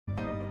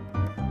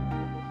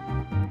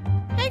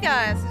Hey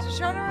guys, this is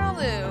Shona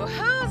Ralu.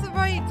 How's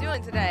everybody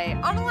doing today?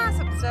 On the last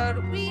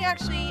episode, we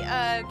actually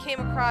came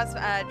across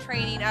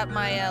training up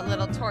my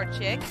little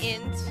Torchic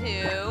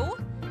into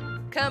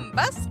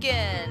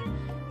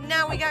Combuskin.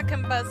 Now we got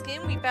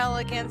Combuskin, we battle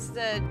against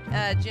the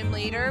gym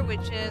leader,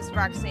 which is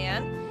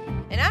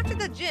Roxanne. And after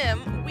the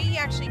gym, we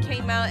actually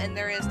came out and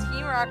there is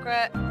Team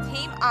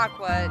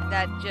Aqua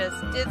that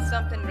just did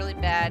something really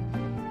bad.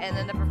 And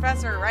then the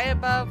professor right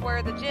above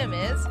where the gym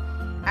is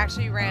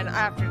actually ran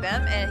after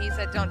them and he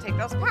said, don't take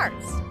those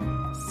parts.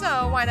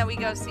 So why don't we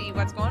go see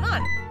what's going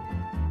on?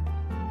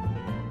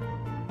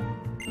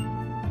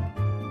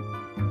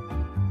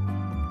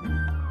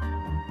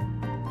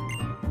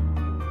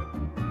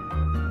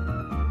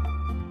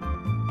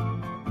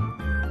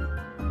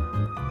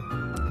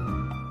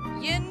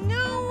 You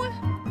know,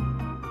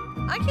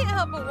 I can't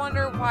help but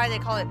wonder why they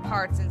call it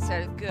parts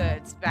instead of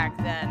goods back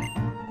then.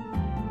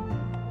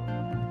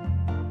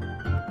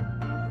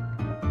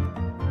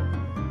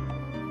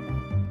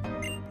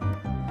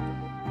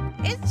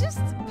 It just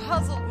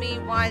puzzled me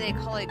why they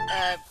call it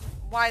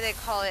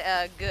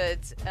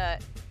goods,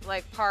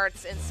 like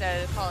parts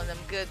instead of calling them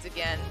goods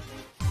again.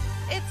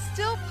 It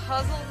still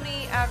puzzled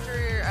me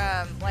after,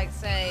 like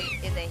say,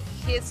 in the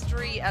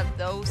history of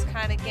those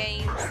kind of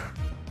games.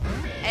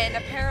 And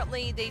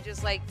apparently they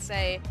just like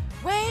say,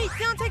 wait,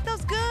 don't take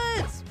those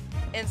goods!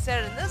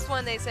 Instead in this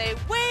one they say,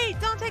 wait,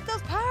 don't take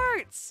those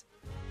parts!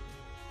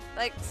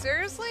 Like,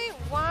 seriously?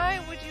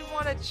 Why would you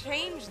want to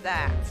change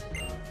that?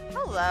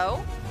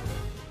 Hello?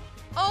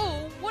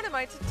 Oh, what am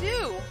I to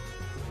do?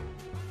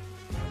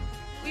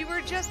 We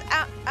were just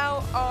out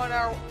on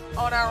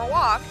our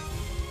walk,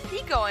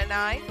 Pico and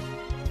I,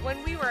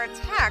 when we were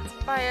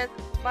attacked by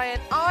an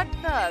odd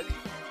thug.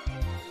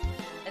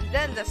 And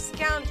then the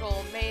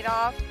scoundrel made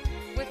off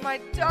with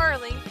my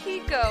darling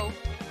Pico.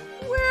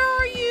 Where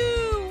are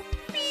you?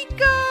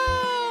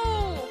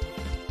 Pico!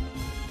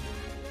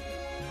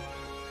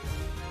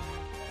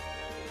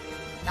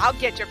 I'll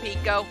get your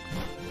Pico.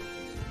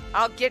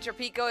 I'll get your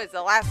Pico is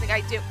the last thing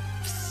I do.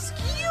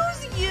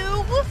 Excuse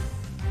you?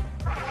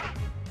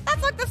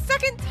 That's like the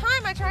second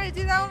time I tried to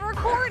do that on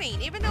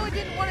recording, even though it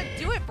didn't want to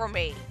do it for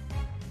me.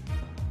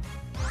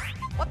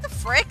 What the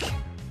frick?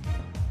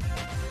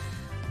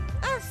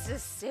 That's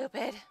just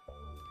stupid.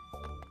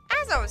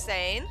 As I was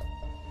saying...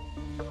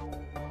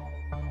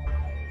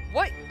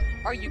 What?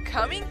 Are you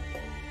coming?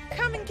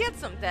 Come and get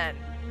some then.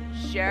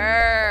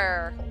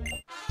 Sure.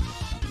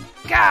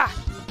 Gah!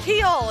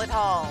 Keyhole it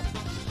all!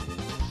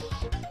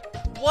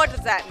 What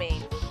does that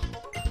mean?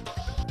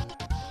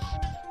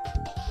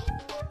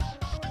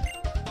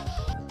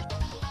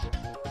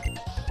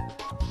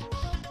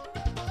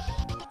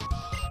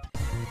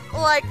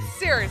 Like,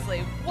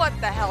 seriously, what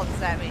the hell does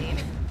that mean?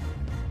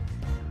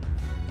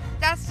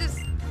 That's just...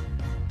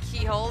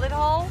 Keyhole it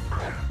all?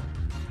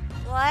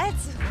 What?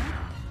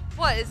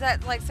 What, is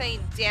that like saying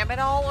damn it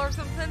all or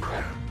something?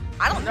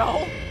 I don't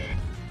know.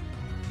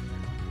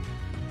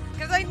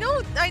 Because I know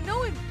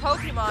in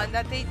Pokemon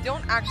that they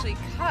don't actually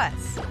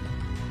cuss.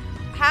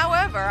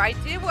 However, I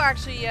did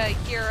actually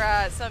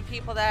hear some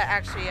people that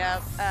actually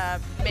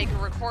make a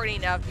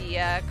recording of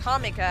the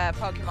comic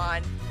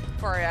Pokemon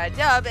for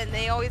dub, and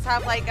they always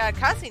have like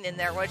cussing in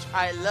there, which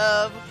I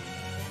love.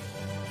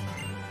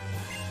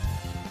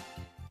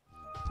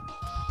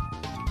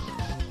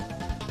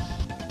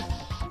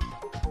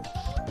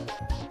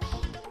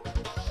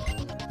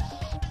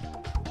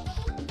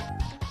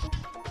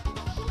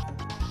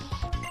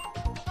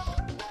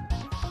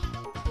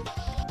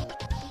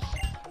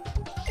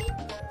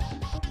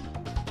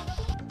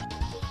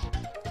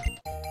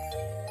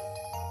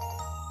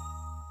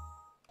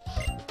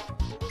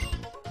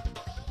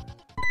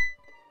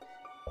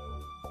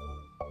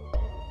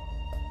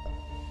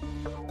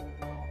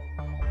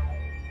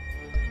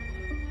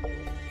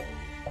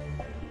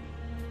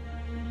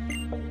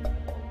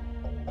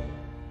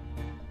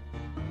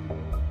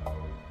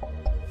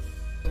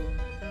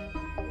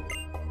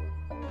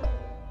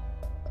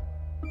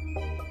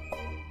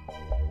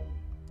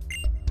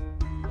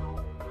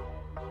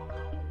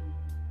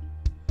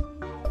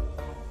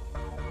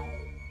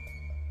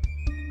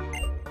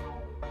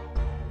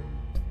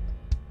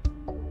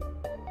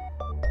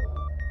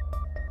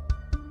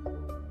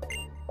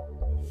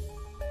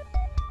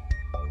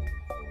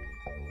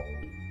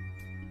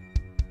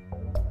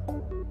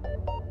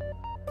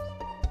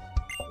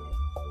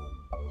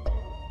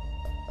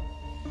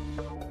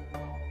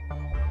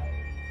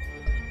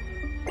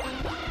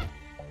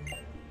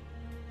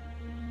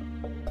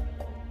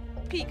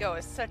 Pico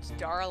is such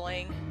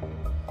darling.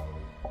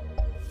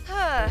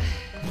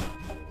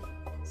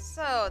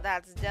 So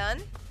that's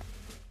done.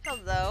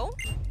 Hello.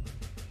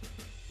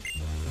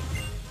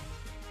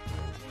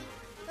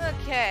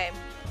 Okay.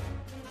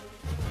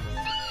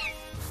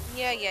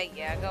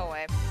 Yeah, go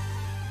away.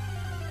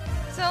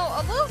 So,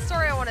 a little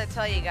story I want to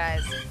tell you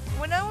guys.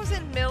 When I was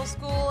in middle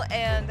school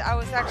and I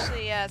was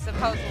actually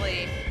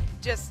supposedly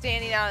just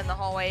standing out in the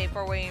hallway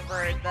waiting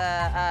for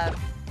the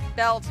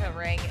bell to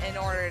ring in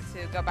order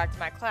to go back to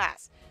my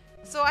class.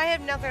 So I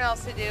have nothing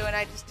else to do, and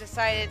I just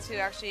decided to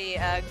actually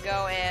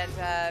go and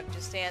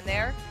just stand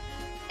there.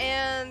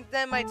 And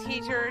then my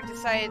teacher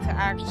decided to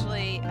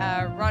actually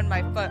run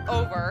my foot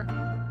over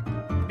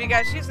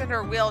because she's in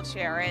her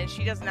wheelchair and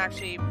she doesn't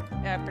actually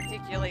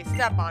particularly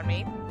step on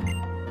me.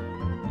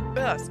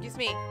 Ugh, excuse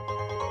me.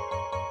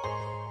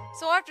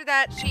 So after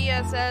that, she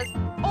says,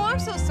 "Oh, I'm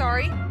so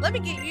sorry. Let me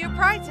get you a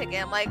pride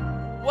ticket." I'm like,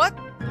 "What?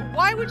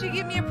 Why would you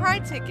give me a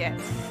pride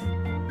ticket?"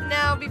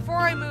 Now, before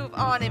I move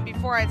on and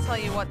before I tell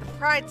you what the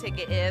pride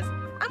ticket is,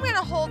 I'm going to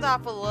hold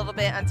off a little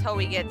bit until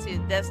we get to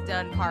this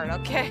done part,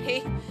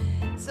 okay?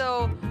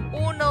 So,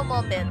 uno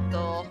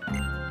momento.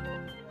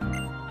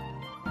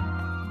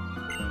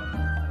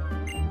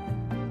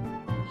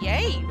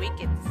 Yay, we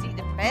get to see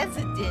the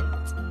president.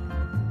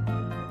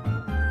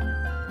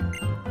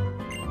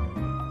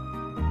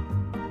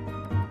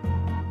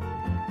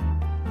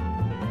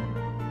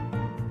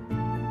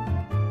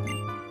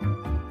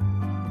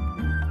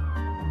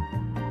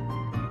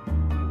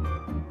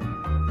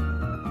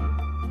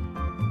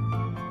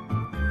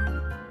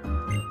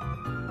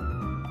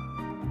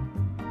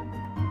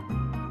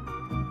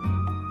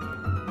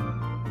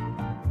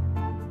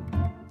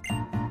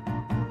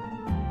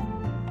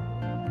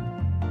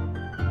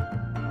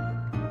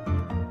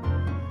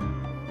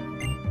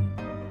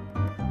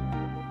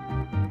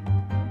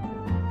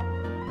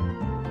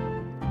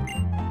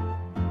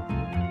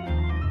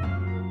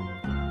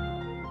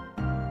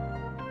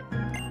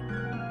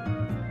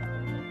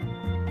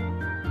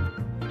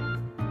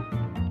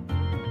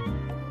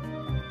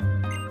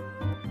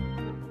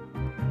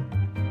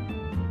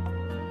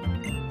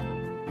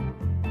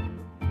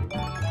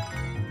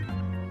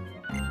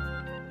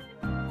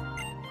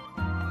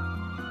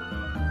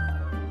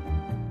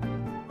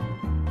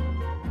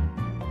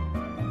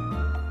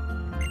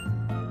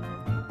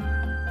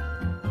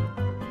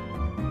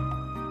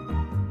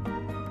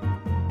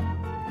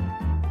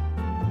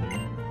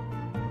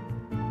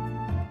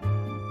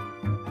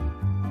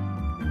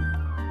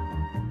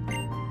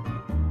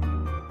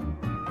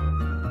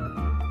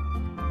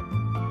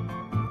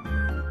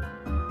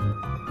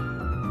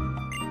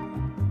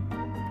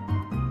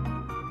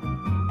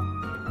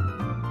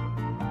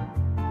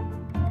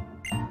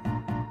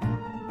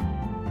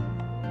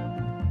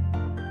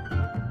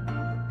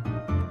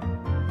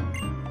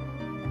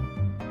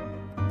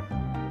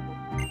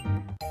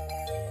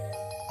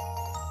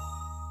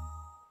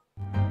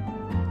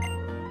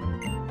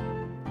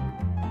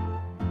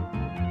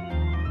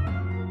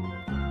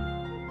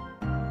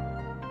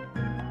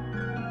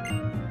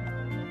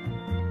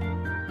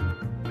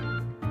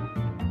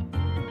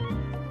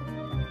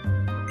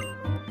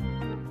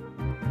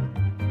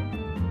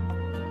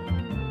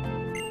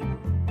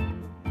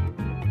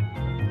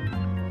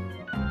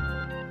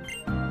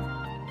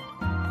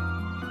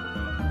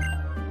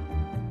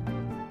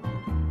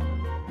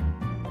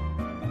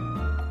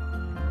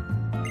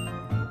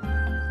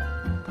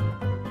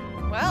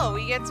 Well,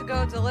 we get to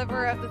go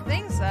deliver the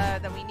things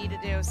that we need to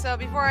do. So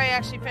before I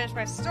actually finish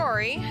my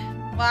story,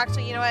 well,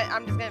 actually, you know what?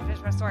 I'm just going to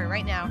finish my story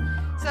right now.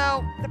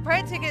 So the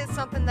pride ticket is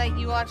something that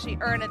you will actually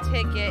earn a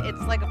ticket.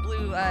 It's like a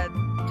blue,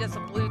 just a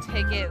blue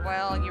ticket.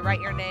 Well, you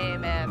write your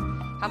name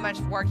and how much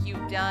work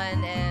you've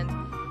done, and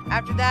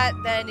after that,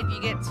 then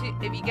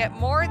if you get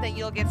more, then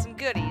you'll get some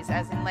goodies,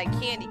 as in like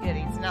candy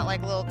goodies, not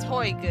like little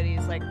toy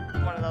goodies like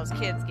one of those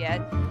kids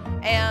get.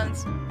 And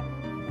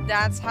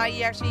that's how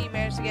you actually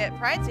manage to get a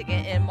pride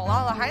ticket in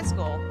Malala High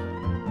School.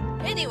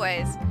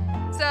 Anyways,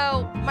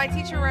 so my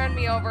teacher ran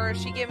me over.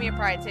 She gave me a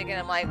pride ticket.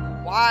 I'm like,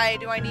 why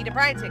do I need a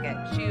pride ticket?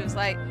 She was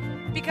like,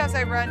 because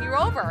I ran you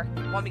over.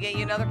 Want me to get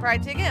you another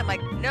pride ticket? I'm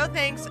like, no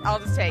thanks, I'll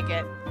just take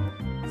it.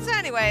 So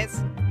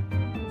anyways,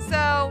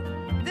 so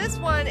this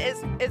one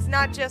is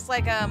not just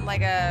like a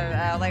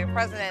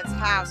president's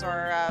house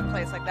or a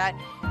place like that.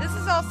 This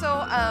is also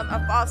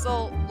a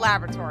fossil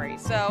laboratory.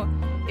 So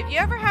if you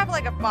ever have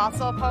like a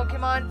fossil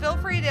Pokemon, feel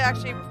free to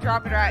actually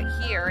drop it out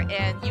here,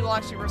 and you will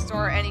actually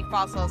restore any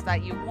fossils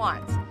that you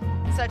want,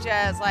 such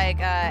as like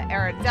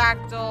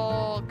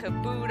Aerodactyl,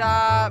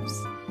 Kabutops,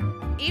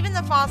 even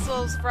the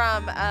fossils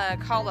from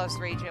Kalos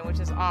region, which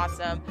is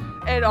awesome.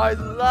 And I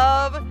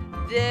love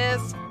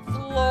this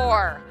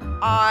floor.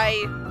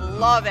 I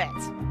love it.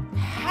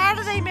 How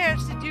do they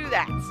manage to do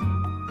that?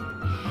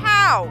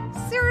 How?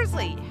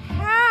 Seriously,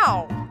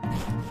 how?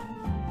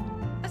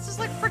 This is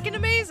like freaking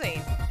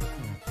amazing.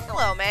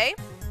 Hello, May.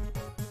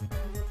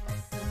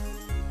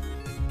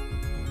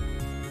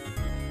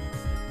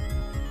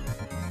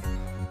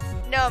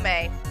 No,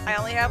 May. I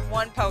only have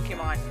one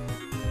Pokemon.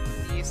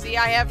 Do you see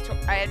I had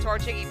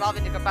Torchic evolve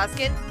into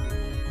Gabuskin?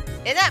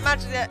 Isn't that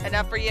much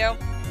enough for you?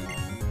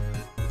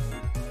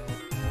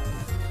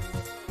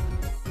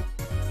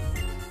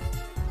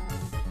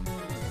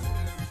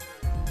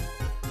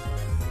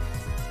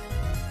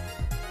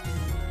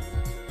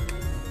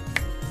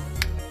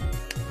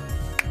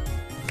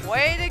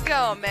 Way to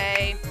go,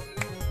 May.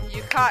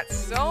 You caught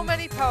so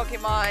many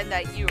Pokemon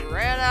that you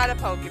ran out of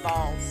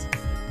Pokeballs.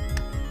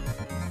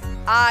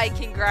 I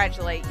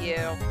congratulate you.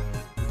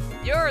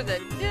 You're the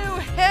new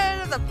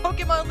head of the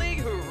Pokemon League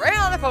who ran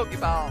on a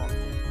Pokeball.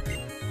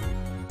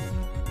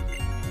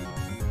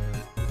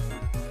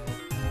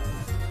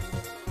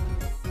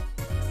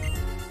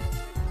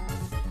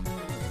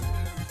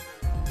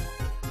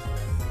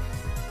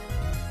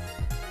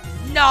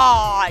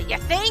 Nah, you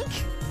think?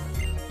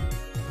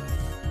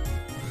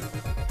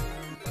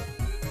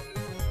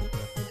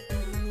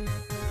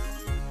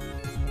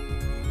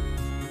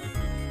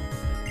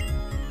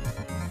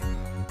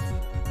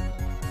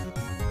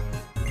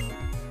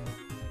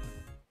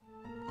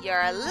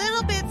 You're a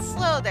little bit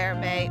slow there,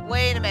 mate.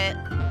 Wait a minute.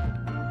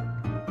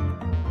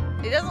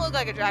 It doesn't look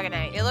like a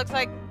Dragonite. It looks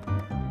like...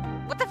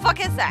 What the fuck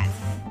is that?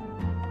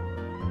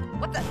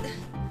 What the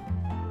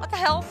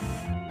hell?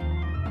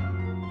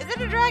 Is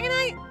it a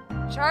Dragonite?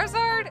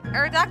 Charizard?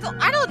 Aerodactyl?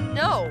 I don't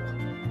know.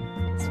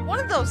 It's one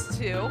of those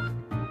two.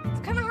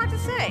 It's kind of hard to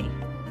say.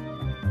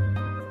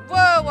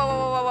 Whoa, whoa, whoa,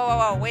 whoa, whoa, whoa,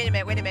 whoa. Wait a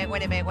minute, wait a minute,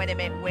 wait a minute, wait a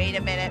minute, wait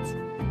a minute.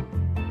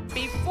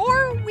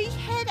 Before we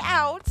head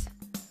out,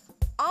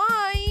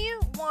 I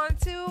want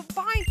to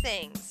buy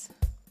things.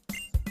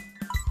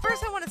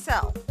 First, I want to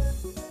sell.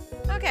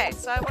 Okay,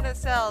 so I want to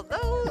sell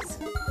those.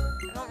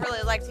 I don't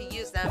really like to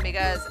use them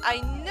because I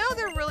know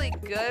they're really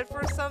good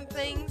for some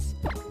things.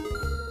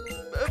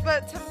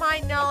 But to my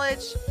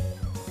knowledge,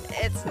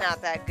 it's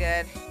not that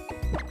good.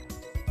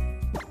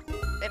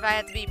 If I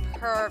had to be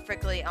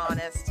perfectly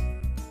honest.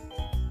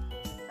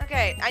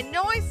 Okay, I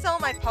know I sell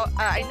my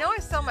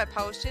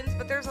potions,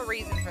 but there's a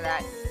reason for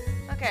that.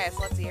 Okay, so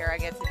let's see here. I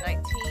get to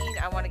 19.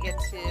 I want to get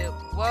to...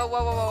 Whoa,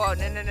 whoa, whoa, whoa, whoa.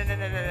 No, no, no, no,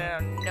 no, no,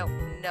 no.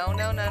 No,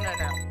 no, no, no,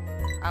 no.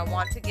 I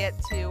want to get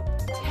to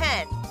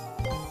 10.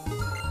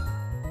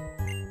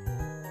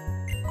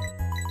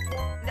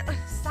 No,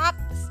 stop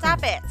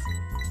it.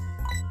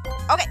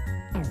 Okay.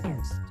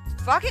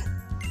 Fucking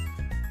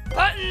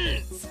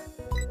buttons.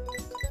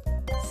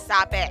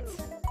 Stop it.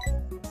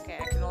 Okay,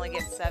 I can only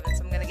get 7,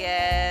 so I'm gonna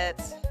get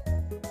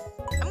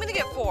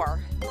 4.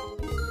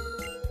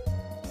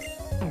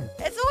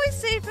 It's always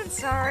safe and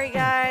sorry,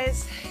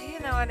 guys. You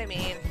know what I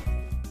mean.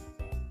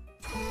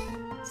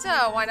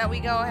 So, why don't we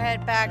go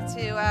ahead back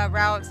to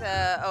Route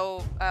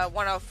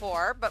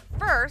 104. But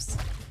first,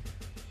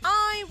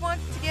 I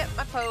want to get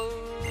my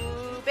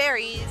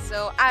berries,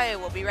 so I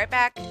will be right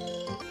back.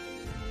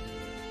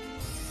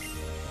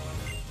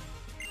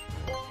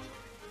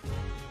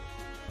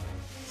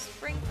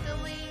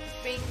 Sprinkling,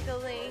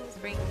 sprinkling,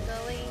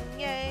 sprinkling,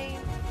 yay.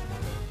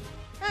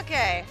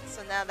 Okay,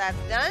 so now that's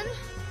done.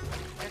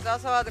 There's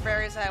also other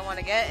berries that I want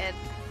to get, and...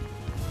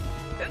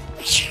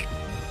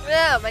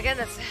 Oh my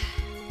goodness.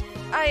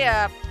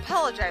 I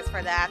apologize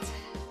for that.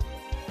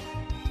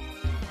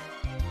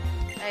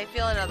 I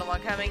feel another one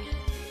coming.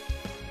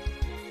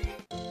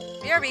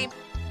 BRB.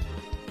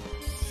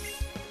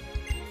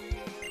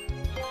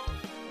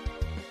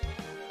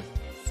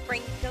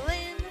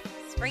 Sprinkling,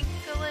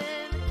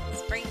 sprinkling,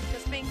 sprinkle,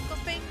 sprinkle,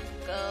 sprinkling.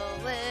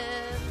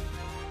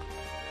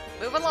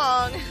 Move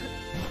along.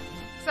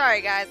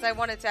 Sorry guys, I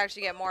wanted to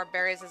actually get more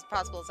berries as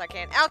possible as I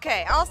can.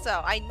 Okay,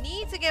 also, I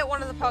need to get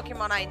one of the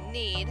Pokemon I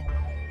need.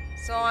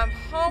 So I'm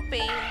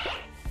hoping...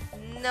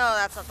 No,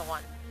 that's not the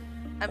one.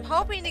 I'm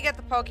hoping to get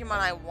the Pokemon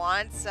I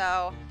want,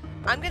 so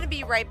I'm going to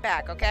be right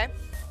back, okay?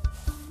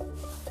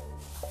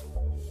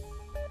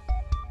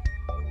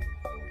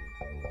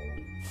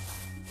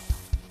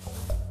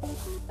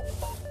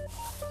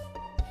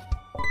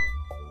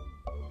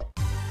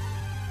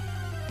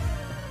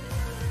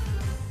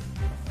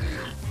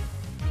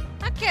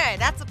 Okay,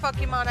 that's the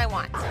Pokemon I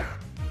want.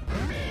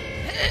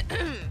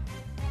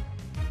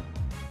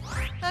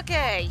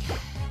 Okay,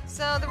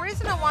 so the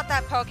reason I want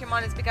that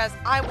Pokemon is because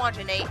I want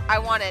an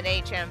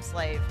HM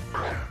slave.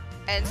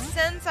 And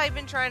since I've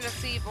been trying to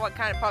see what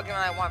kind of Pokemon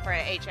I want for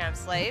an HM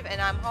slave, and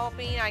I'm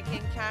hoping I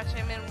can catch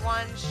him in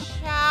one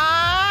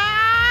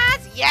shot.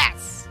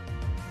 Yes!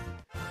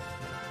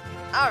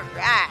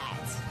 Alright.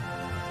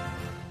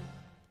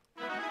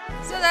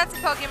 So that's the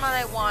Pokemon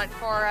I want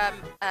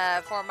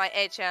for my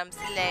HM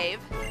slave,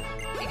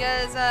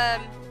 because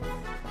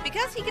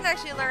he can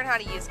actually learn how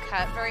to use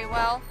Cut very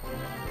well.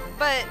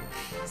 But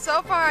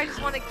so far, I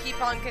just want to keep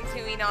on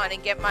continuing on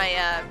and get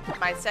my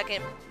my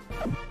second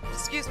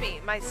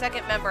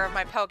member of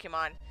my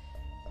Pokemon.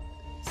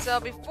 So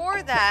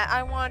before that,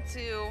 I want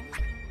to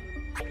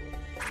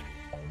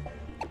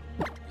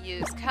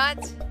use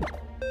Cut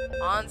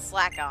on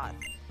Slackoth.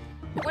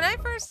 When I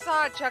first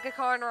saw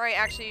Chuckacornroy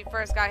actually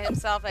first got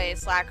himself a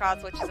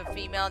Slackoth, which is a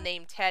female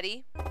named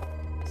Teddy.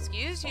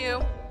 Excuse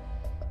you.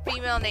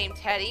 Female named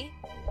Teddy.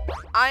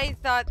 I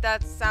thought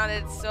that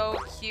sounded so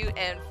cute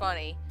and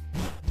funny.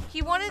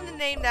 He wanted to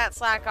name that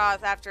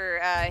Slackoth after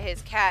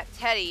his cat,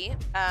 Teddy.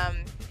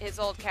 His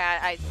old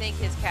cat. I think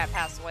his cat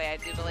passed away, I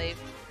do believe.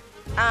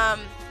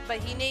 But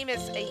he named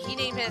his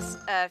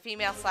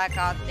female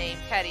Slackoth named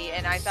Teddy,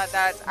 and I thought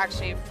that's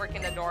actually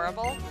freaking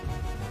adorable.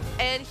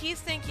 And he's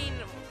thinking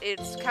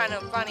it's kind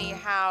of funny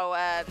how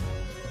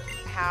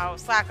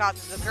Slackoth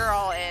is a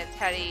girl and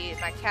Teddy,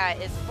 my cat,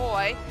 is a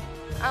boy.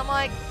 I'm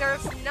like,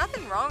 there's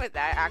nothing wrong with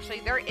that, actually.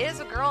 There is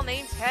a girl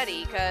named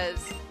Teddy,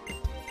 because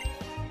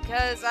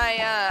because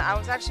I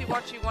was actually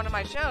watching one of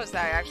my shows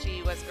that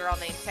actually was a girl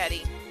named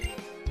Teddy.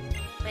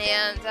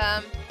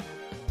 And,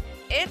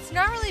 it's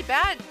not really a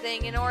bad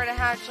thing in order to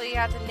actually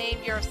have to name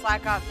your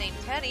Slack Ops named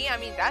Teddy. I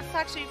mean, that's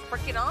actually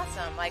freaking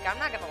awesome. Like, I'm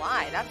not gonna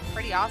lie, that's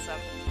pretty awesome.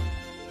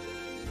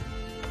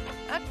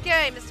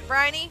 Okay, Mr.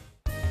 Briney.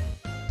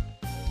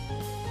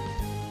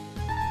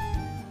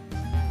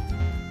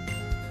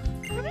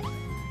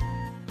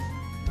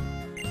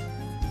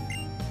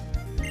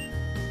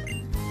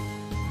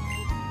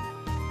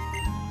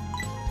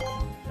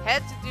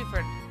 Head to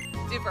Duper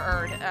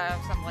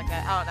something like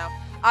that. I don't know.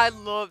 I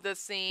love this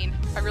scene.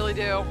 I really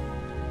do.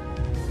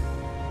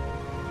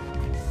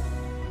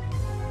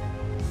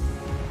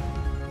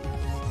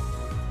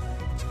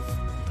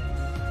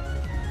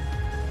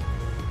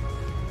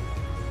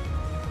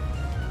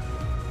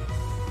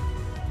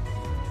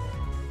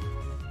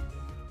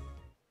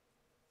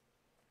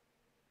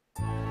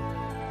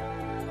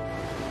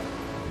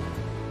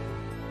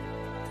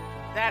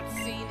 That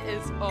scene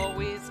is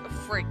always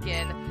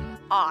freaking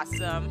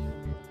awesome.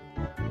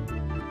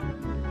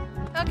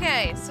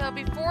 Okay, so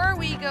before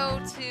we go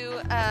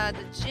to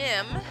the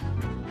gym,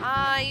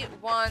 I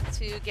want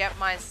to get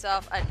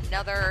myself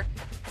another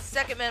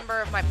second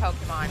member of my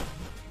Pokemon.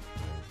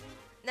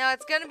 Now,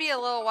 it's going to be a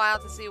little while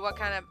to see what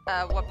kind of,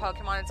 what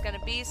Pokemon it's going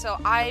to be, so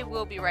I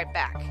will be right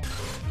back.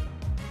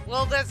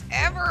 Will this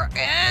ever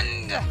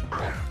end?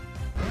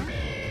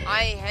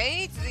 I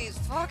hate these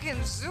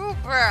fucking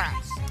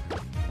Zubats.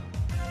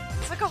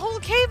 It's like a whole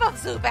cave of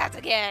Zubats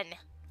again.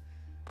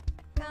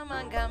 Come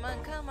on, come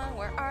on, come on.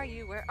 Where are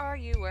you? Where are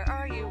you? Where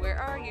are you? Where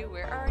are you?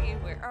 Where are you?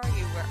 Where are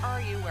you? Where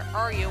are you? Where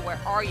are you? Where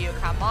are you?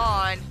 Come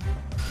on.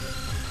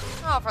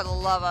 Oh, for the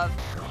love of...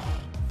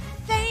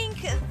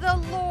 Thank the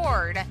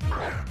Lord.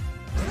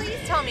 Please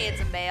tell me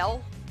it's a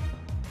male.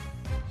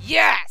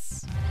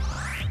 Yes!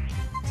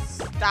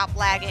 Stop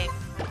lagging.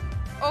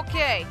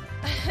 Okay.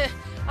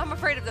 I'm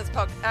afraid of this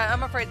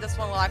I'm afraid this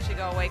one will actually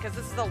go away because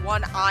this is the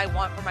one I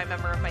want for my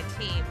member of my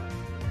team.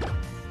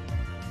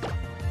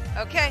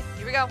 Okay,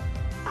 here we go.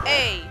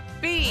 A,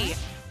 B.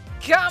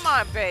 Come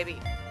on, baby.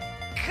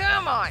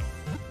 Come on.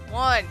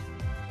 1,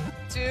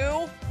 2,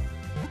 3,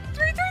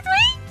 3, 3.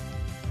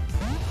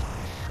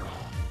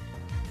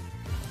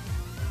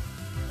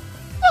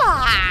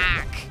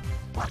 Fuck!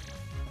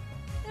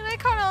 And I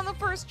caught it on the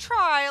first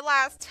try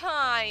last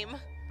time.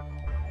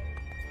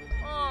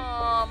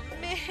 Oh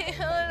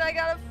man, I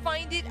gotta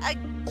find it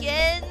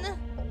again.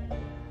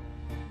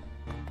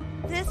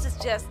 This is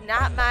just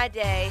not my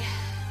day.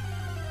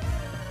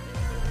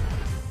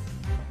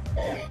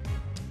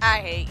 I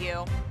hate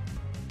you.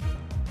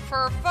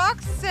 For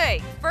fuck's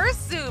sake,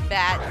 first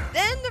Zubat,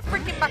 then the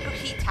freaking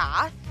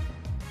Makuhita.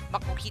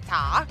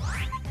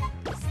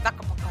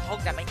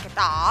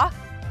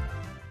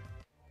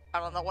 I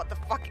don't know what the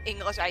fuck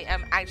English I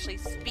am actually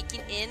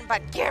speaking in,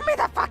 but give me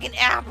the fucking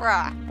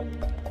Abra!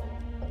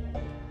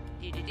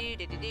 Give me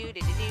the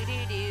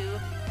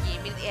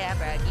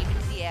Abra, give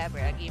me the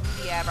Abra, give me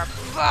the Abra.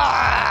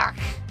 Fuck!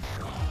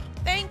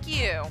 Thank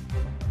you.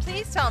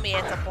 Please tell me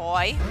it's a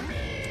boy.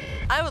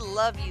 I would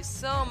love you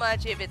so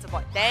much if it's a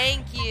boy.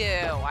 Thank you.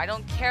 I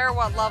don't care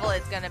what level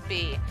it's gonna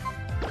be.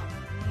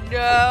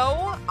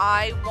 No,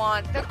 I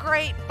want the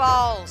Great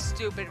Ball,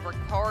 stupid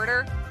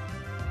recorder.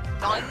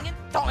 Doing,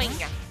 doing.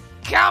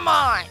 Come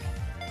on!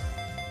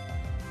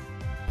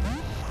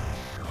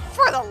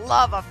 For the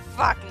love of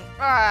fucking...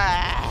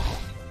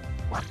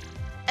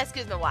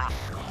 Excuse me, wow.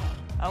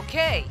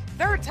 Okay,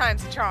 third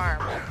time's the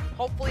charm.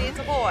 Hopefully it's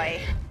a boy.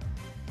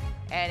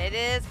 And it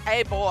is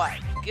a boy.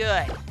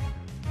 Good.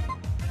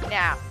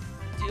 Now,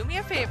 do me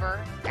a favor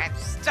and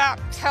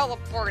stop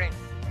teleporting.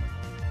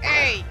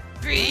 A,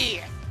 B,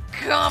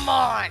 come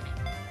on.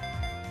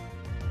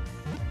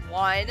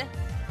 1,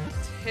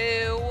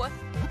 2,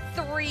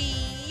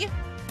 3.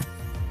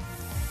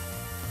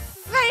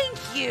 Thank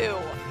you.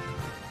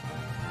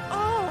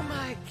 Oh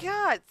my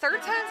god.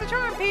 Third time's the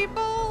charm,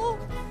 people.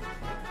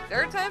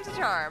 Third time's the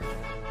charm.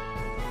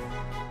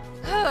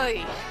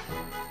 Hey.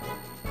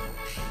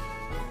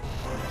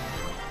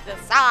 The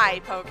Psy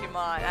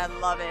Pokemon. I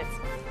love it.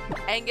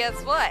 And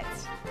guess what?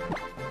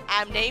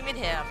 I'm naming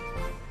him.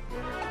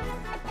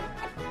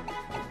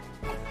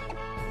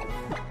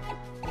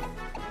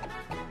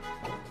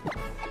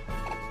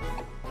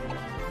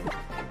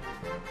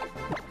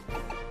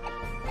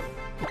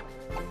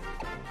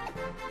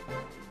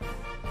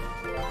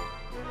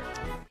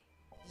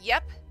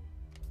 Yep.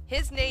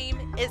 His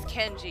name is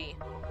Kenji.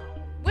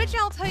 Which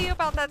I'll tell you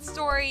about that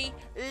story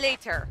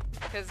later.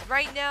 Because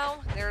right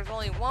now, there's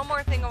only one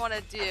more thing I want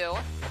to do.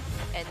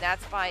 And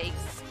that's by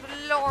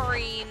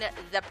exploring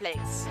the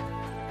place.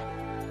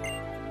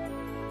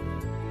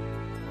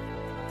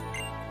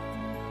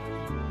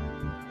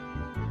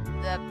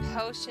 The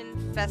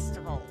Potion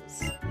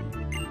Festivals.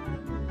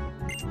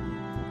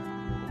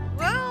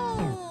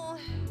 Well,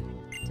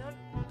 don't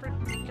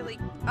particularly...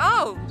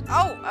 Oh,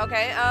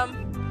 okay,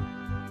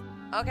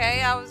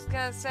 okay, I was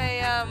gonna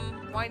say,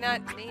 why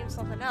not name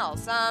something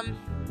else? I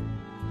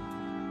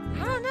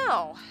don't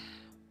know.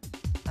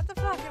 What the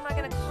fuck am I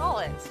gonna call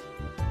it?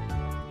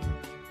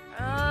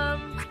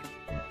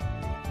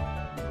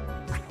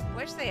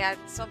 Wish they had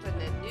something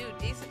a new,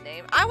 decent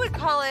name. I would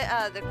call it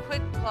the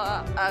Quick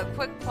Claw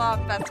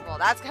Festival.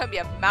 That's gonna be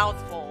a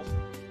mouthful.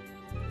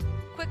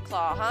 Quick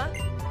Claw, huh?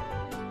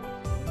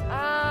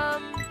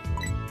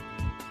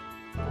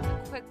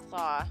 Quick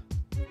Claw.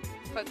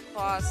 Quick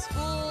Claw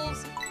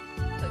schools.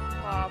 Quick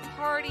Claw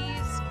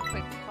parties.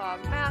 Quick Claw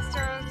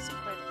masters.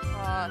 Quick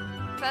Claw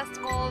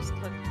festivals.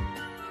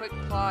 Quick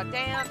Claw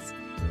dance.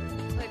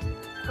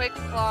 Quick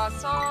Claw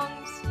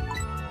songs.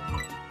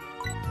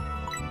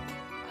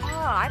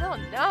 Oh, I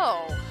don't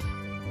know.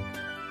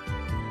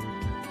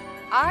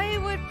 I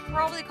would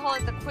probably call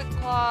it the Quick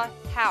Claw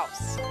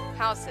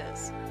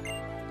houses.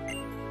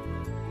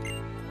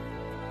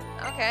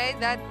 Okay,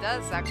 that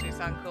does actually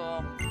sound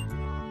cool.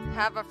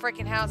 Have a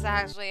freaking house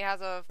that actually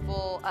has a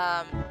full,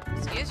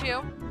 excuse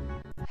you.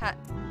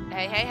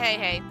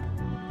 Hey.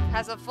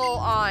 Has a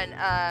full-on,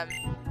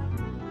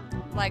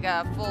 like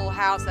a full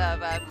house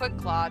of Quick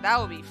Claw. That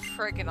would be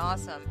freaking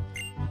awesome.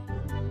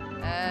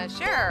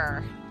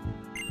 Sure.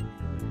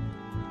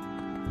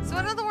 So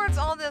in other words,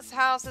 all this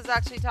house is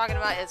actually talking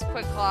about is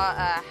Quick Claw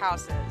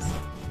houses.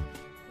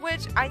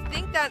 Which I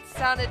think that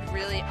sounded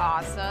really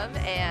awesome,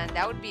 and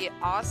that would be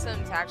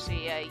awesome to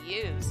actually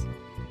use.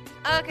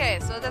 Okay,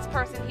 so this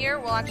person here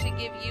will actually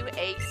give you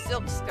a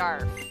silk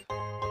scarf.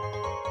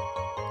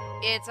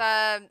 It's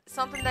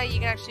something that you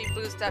can actually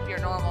boost up your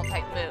normal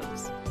type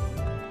moves,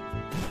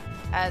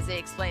 as they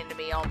explain to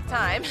me all the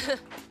time.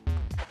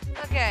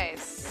 Okay,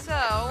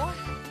 so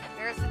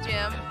there's the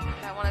gym.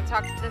 I want to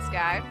talk to this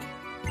guy.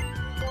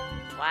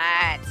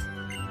 What?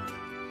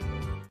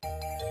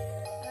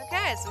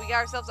 Okay, so we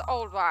got ourselves an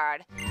old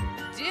rod.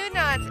 Do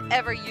not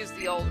ever use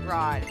the old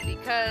rod,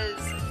 because,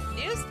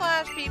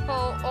 newsflash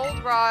people,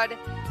 old rod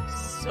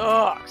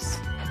sucks.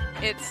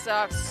 It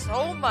sucks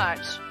so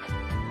much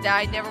that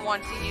I never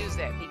want to use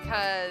it,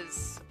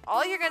 because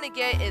all you're going to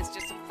get is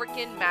just a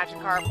freaking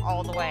Magikarp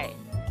all the way.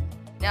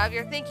 Now, if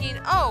you're thinking,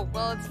 oh,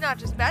 well, it's not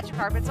just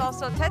Magikarp, it's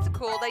also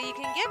Tentacool that you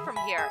can get from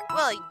here.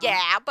 Well,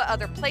 yeah, but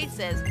other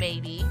places,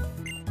 maybe.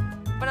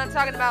 But I'm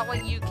talking about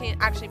when you can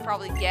actually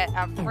probably get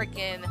a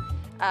freaking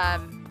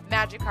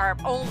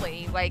Magikarp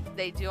only, like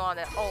they do on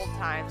the old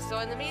times. So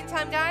in the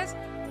meantime, guys,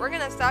 we're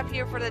going to stop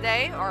here for the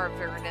day, or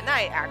for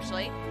tonight,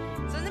 actually.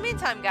 So in the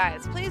meantime,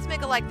 guys, please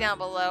make a like down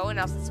below and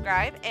I'll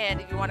subscribe. And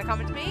if you want to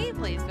comment to me,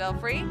 please feel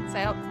free.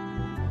 Say, oh,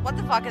 what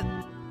the fuck is...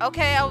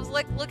 Okay, I was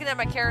like looking at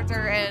my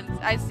character and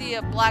I see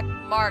a black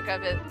mark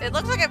of it. It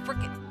looks like a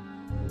freaking...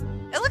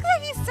 It looks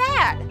like he's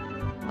sad.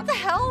 What the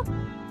hell?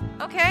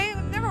 Okay,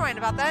 never mind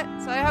about that.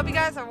 So I hope you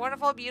guys have a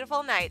wonderful,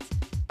 beautiful night.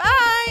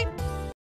 Bye!